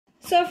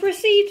So I've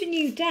received a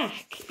new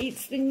deck.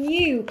 It's the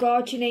new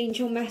Guardian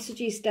Angel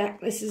Messages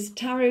deck. This is a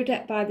tarot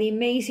deck by the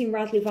amazing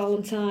Radleigh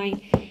Valentine.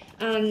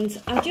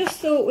 And I just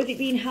thought, with it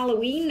being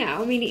Halloween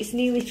now, I mean, it's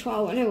nearly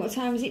 12, I don't know, what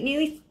time is it?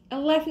 Nearly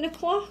 11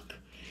 o'clock?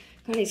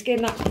 God, it's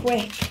getting that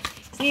quick.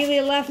 It's nearly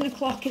 11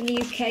 o'clock in the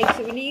UK,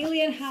 so we're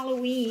nearly on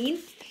Halloween.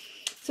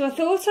 So I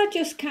thought I'd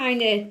just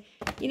kind of,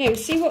 you know,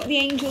 see what the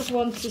angels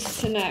want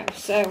us to know.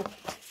 So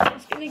I'm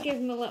just going to give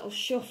them a little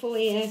shuffle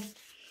here.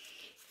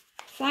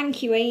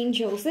 Thank you,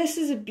 angels. This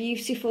is a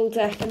beautiful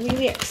deck. I'm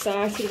really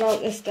excited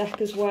about this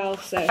deck as well.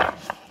 So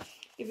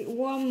give it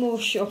one more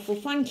shuffle.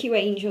 Thank you,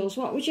 angels.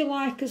 What would you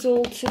like us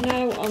all to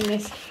know on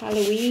this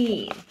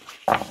Halloween?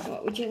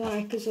 What would you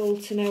like us all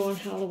to know on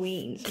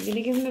Halloween? So I'm going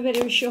to give them a bit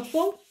of a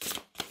shuffle.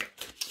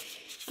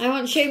 I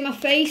won't show my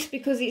face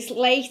because it's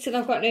late and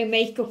I've got no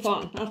makeup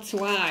on. That's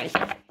why.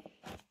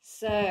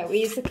 So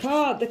here's the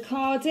card. The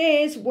card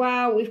is,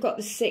 wow, we've got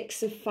the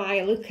Six of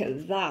Fire. Look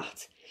at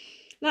that.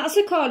 That's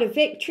a card of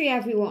victory,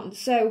 everyone.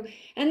 So,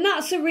 and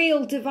that's a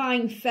real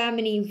divine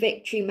feminine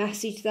victory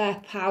message there,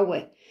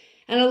 power.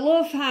 And I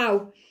love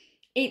how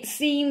it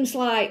seems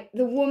like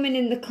the woman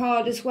in the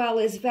card as well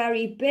is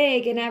very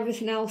big and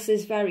everything else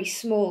is very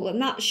small.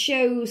 And that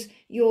shows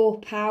your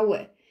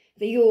power,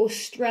 your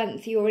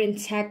strength, your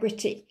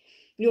integrity,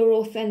 your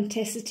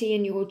authenticity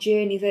in your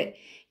journey, that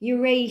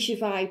you raise your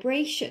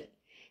vibration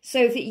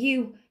so that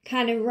you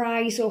kind of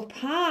rise up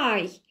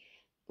high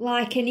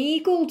like an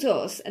eagle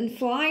does and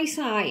flies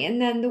high,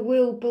 and then the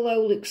world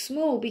below looks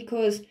small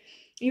because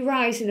you're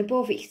rising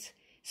above it.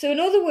 So in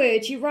other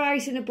words, you're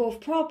rising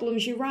above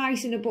problems, you're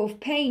rising above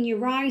pain, you're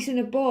rising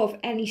above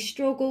any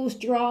struggles,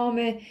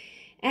 drama,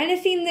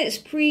 anything that's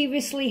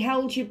previously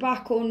held you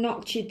back or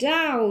knocked you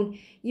down.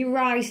 You're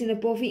rising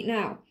above it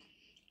now.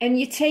 And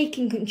you're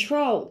taking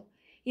control.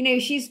 You know,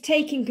 she's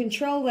taking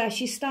control there.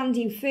 She's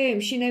standing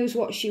firm. She knows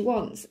what she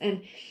wants.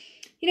 And,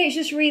 you know, it's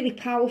just really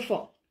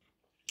powerful.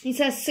 It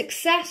says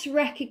success,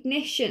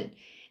 recognition,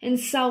 and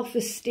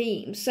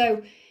self-esteem.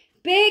 So,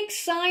 big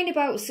sign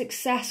about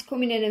success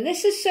coming in. And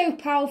this is so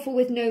powerful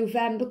with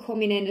November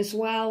coming in as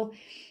well.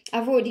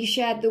 I've already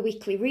shared the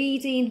weekly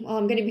reading. Well,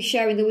 I'm going to be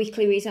sharing the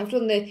weekly reading. I've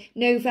done the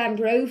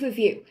November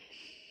overview.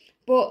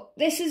 But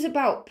this is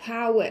about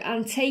power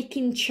and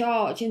taking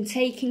charge and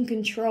taking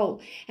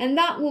control. And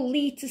that will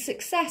lead to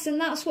success.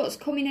 And that's what's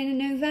coming in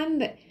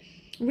November.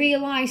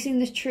 Realising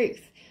the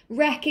truth.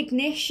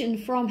 Recognition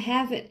from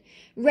heaven.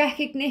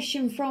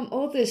 Recognition from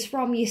others,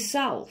 from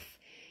yourself,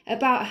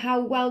 about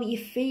how well you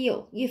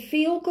feel. You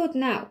feel good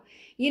now.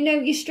 You know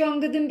you're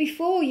stronger than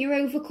before. You're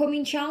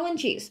overcoming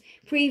challenges,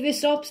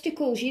 previous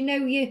obstacles. You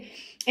know you're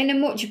in a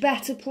much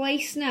better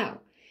place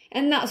now.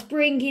 And that's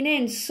bringing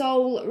in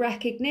soul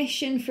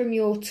recognition from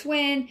your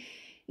twin,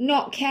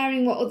 not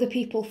caring what other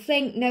people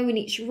think, knowing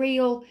it's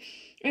real,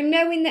 and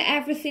knowing that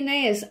everything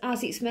is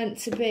as it's meant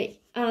to be.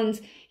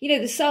 And, you know,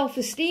 the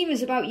self-esteem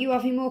is about you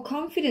having more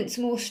confidence,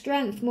 more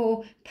strength,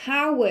 more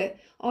power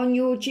on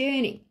your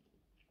journey.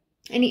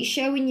 And it's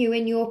showing you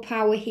in your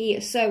power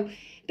here. So,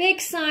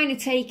 big sign of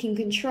taking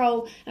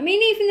control. I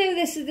mean, even though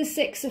this is the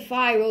Six of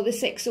Fire or the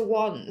Six of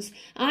Wands,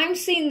 I'm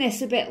seeing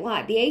this a bit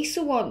like the Ace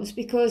of Wands,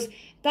 because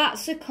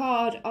that's a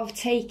card of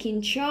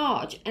taking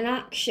charge and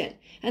action.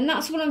 And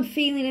that's what I'm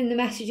feeling in the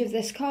message of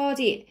this card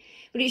here.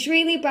 But it's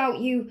really about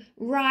you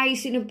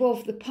rising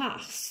above the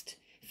past,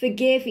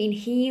 forgiving,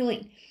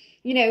 healing.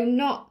 You know,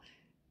 not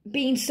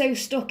being so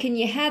stuck in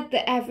your head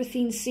that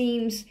everything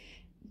seems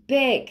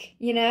big,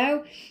 you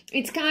know.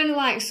 It's kind of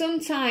like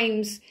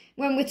sometimes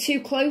when we're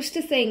too close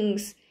to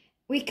things,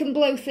 we can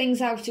blow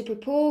things out of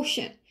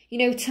proportion. You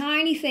know,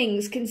 tiny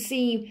things can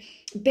seem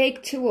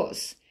big to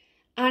us.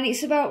 And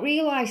it's about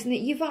realising that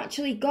you've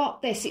actually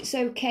got this. It's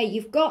okay.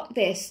 You've got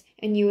this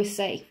and you are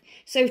safe.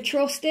 So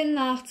trust in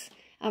that.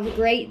 Have a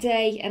great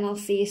day and I'll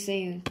see you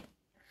soon.